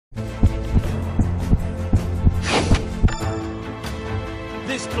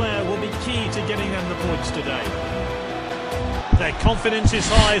This player will be key to getting them the points today. Their confidence is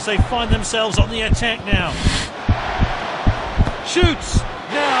high as they find themselves on the attack now. Shoots!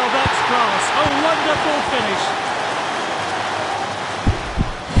 Now that's class. A wonderful finish.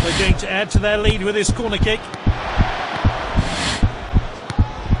 They're going to add to their lead with this corner kick.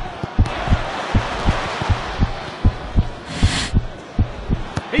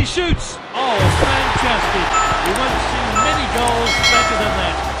 He shoots! Oh, fantastic! We won't see many goals better than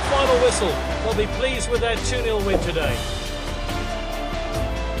that. Final whistle. They'll be pleased with their 2-0 win today.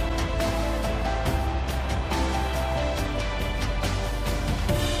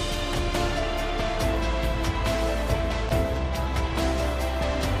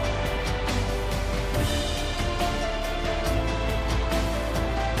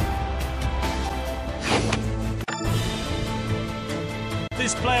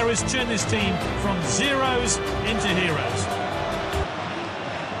 This player has turned this team from zeros into heroes.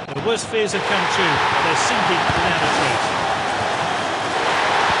 The worst fears have come true. They're sinking without a trace.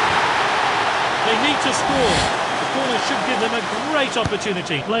 They need to score. The corner should give them a great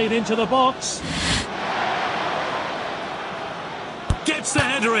opportunity. Played into the box. Gets the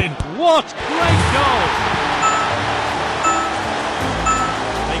header in. What great goal!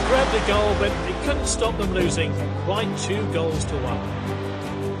 They grabbed the goal, but it couldn't stop them losing. Quite 2-1.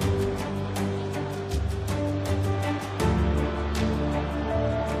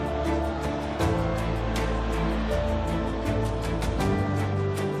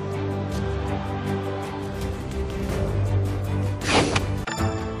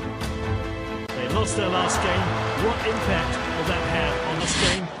 Lost their last game. What impact will that have on this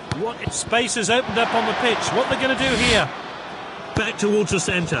game? What space has opened up on the pitch? What they're going to do here? Back towards the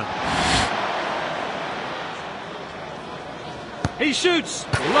centre. He shoots.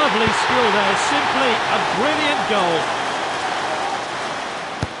 Lovely skill there. Simply a brilliant goal.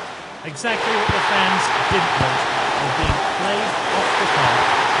 Exactly what the fans didn't want. They're being played off the park.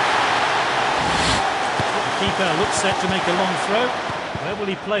 The keeper looks set to make a long throw. Where will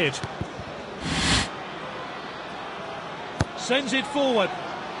he play it? Sends it forward.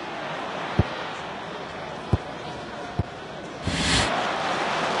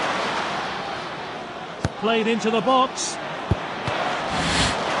 Played into the box.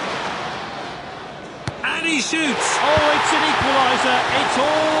 And he shoots. Oh, it's an equaliser. It's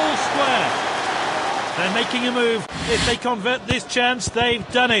all square. They're making a move. If they convert this chance, they've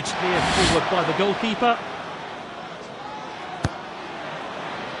done it. Cleared forward by the goalkeeper.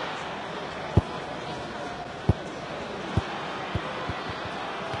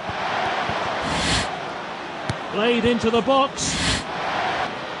 Played into the box.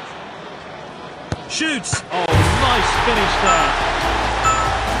 Shoots. Oh, nice finish there.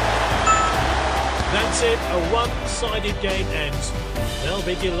 That's it. A one-sided game ends. They'll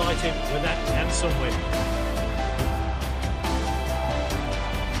be delighted with that handsome win.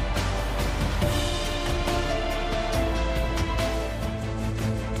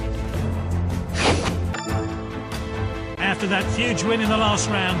 After that huge win in the last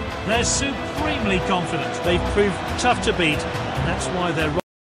round, they're supremely confident. They've proved tough to beat, and that's why they're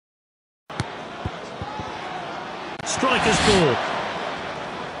striker's ball.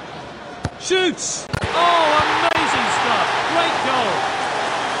 Shoots! Oh, amazing stuff! Great goal!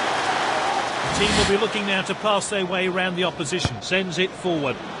 The team will be looking now to pass their way around the opposition. Sends it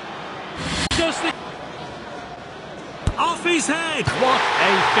forward. Just the... Off his head! What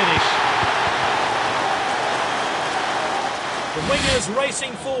a finish! The winger's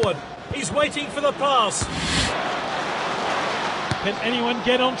racing forward. He's waiting for the pass. Can anyone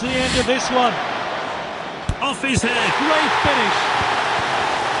get on to the end of this one? Off his head. Great finish.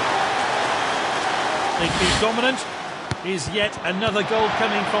 They keep dominant. Is yet another goal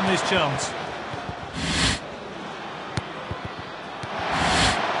coming from this chance.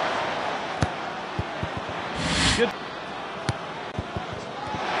 Good.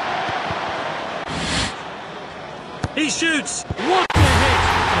 He shoots. What a hit!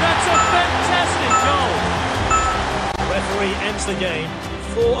 That's a fantastic goal! The referee ends the game.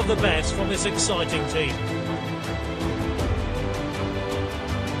 4 of the best from this exciting team.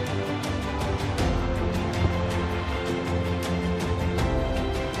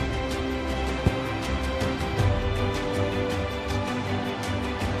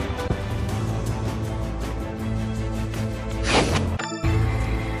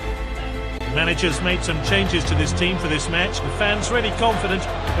 The manager's made some changes to this team for this match. The fans really confident,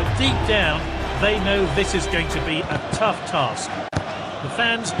 but deep down they know this is going to be a tough task. The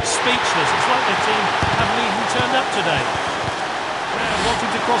fans speechless. It's like their team haven't even turned up today. Crowd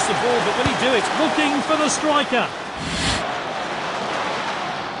wanting to cross the ball, but will he do it? Looking for the striker.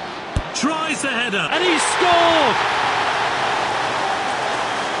 Tries the header. And he scored!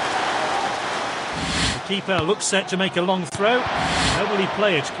 The keeper looks set to make a long throw. How will he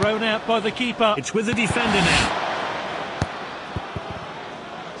play it? Thrown out by the keeper. It's with the defender now.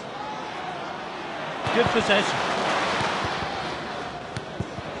 Good possession.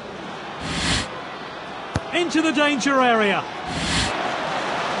 Into the danger area.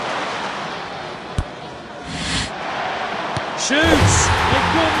 Shoots!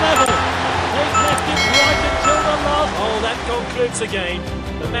 They've gone level. They've left it right until the last. Oh, that concludes the game.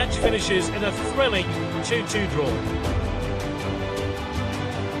 The match finishes in a thrilling 2-2 draw.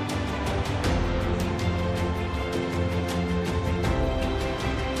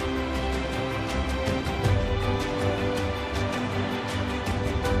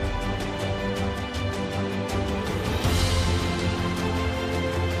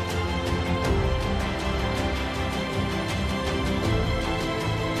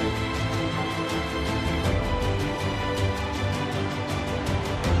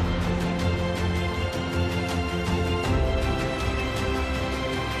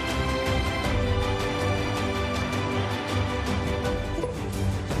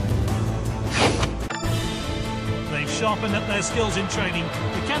 Sharpen up their skills in training,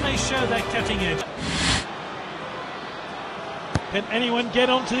 but can they show their cutting edge? Can anyone get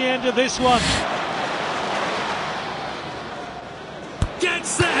on to the end of this one?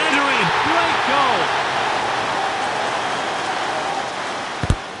 Gets the header in! Great goal!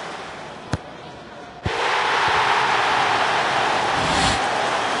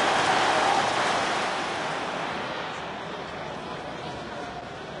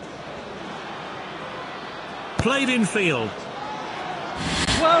 Played in field.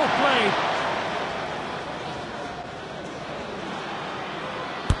 Well played.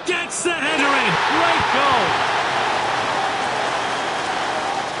 Gets the header in. Great goal.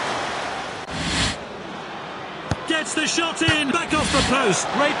 Gets the shot in. Back off the post.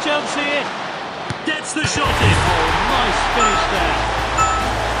 Great chance here. Gets the shot in. Oh, nice finish there.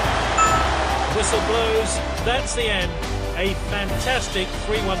 Whistle blows. That's the end. A fantastic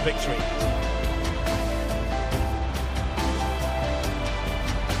 3-1 victory.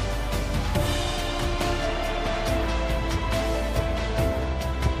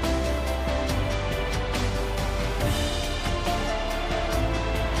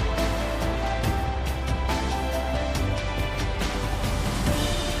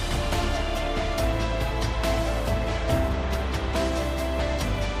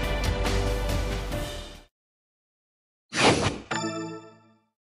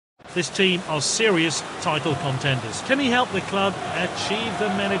 This team are serious title contenders. Can he help the club achieve the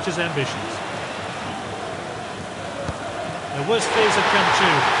manager's ambitions? Their worst fears have come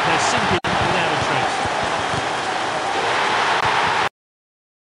true. They're simply without a trace.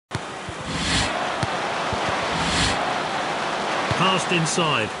 Passed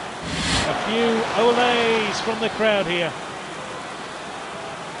inside. A few olays from the crowd here.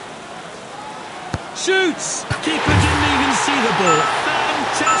 Shoots! Keeper didn't even see the ball.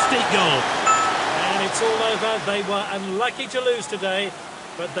 Fantastic goal. And it's all over. They were unlucky to lose today,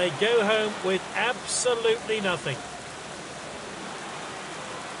 but they go home with absolutely nothing.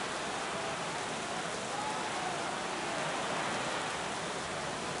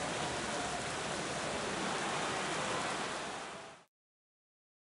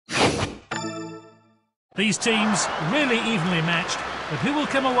 These teams really evenly matched, but who will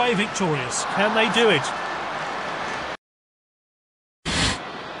come away victorious? Can they do it?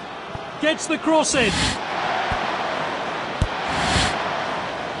 Gets the cross in.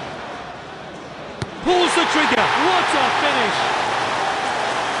 Pulls the trigger. What a finish!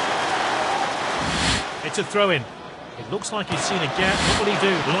 It's a throw-in. It looks like he's seen a gap. What will he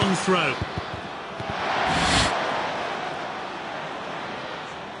do? Long throw.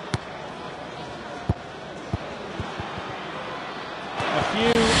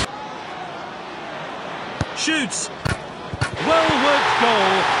 Shoots. Well-worked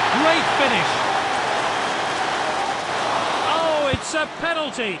goal. Great finish. Oh, it's a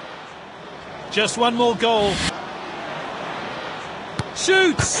penalty. Just one more goal.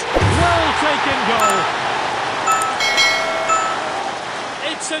 Shoots. Well-taken goal.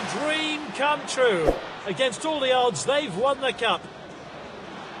 It's a dream come true. Against all the odds, they've won the cup.